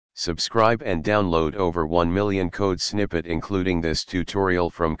Subscribe and download over 1 million code snippet including this tutorial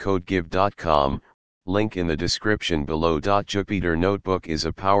from codegive.com, link in the description below. Jupyter Notebook is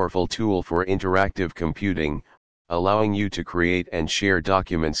a powerful tool for interactive computing, allowing you to create and share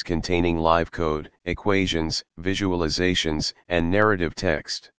documents containing live code, equations, visualizations, and narrative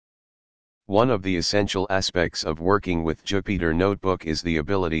text. One of the essential aspects of working with Jupyter Notebook is the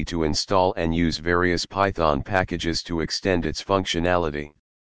ability to install and use various Python packages to extend its functionality.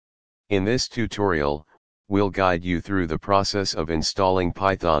 In this tutorial, we'll guide you through the process of installing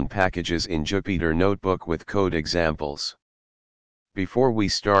Python packages in Jupyter Notebook with code examples. Before we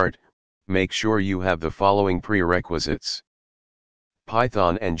start, make sure you have the following prerequisites: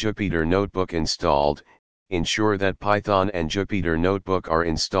 Python and Jupyter Notebook installed. Ensure that Python and Jupyter Notebook are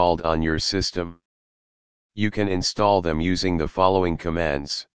installed on your system. You can install them using the following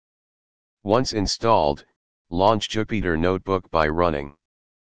commands. Once installed, launch Jupyter Notebook by running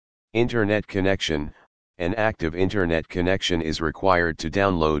Internet connection. An active internet connection is required to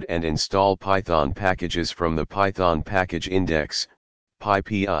download and install Python packages from the Python package index,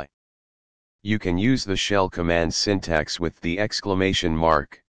 PyPI. You can use the shell command syntax with the exclamation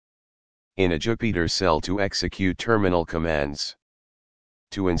mark in a Jupyter cell to execute terminal commands.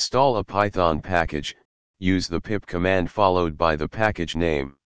 To install a Python package, use the pip command followed by the package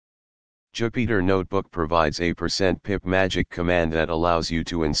name. Jupyter Notebook provides a %pip magic command that allows you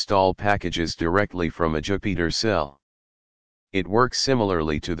to install packages directly from a Jupyter cell. It works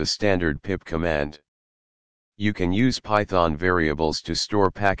similarly to the standard pip command. You can use Python variables to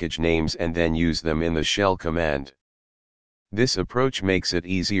store package names and then use them in the shell command. This approach makes it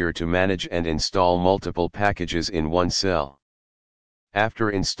easier to manage and install multiple packages in one cell. After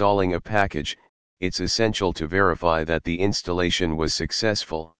installing a package, it's essential to verify that the installation was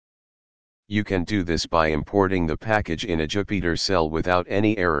successful. You can do this by importing the package in a Jupyter cell without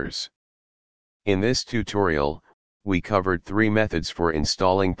any errors. In this tutorial, we covered 3 methods for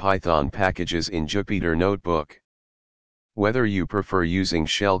installing Python packages in Jupyter Notebook. Whether you prefer using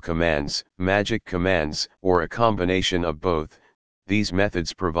shell commands, magic commands, or a combination of both, these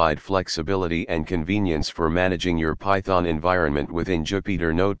methods provide flexibility and convenience for managing your Python environment within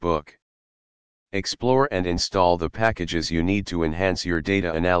Jupyter Notebook. Explore and install the packages you need to enhance your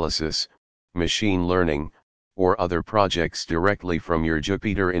data analysis, machine learning, or other projects directly from your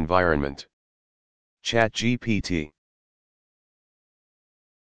Jupyter environment. ChatGPT.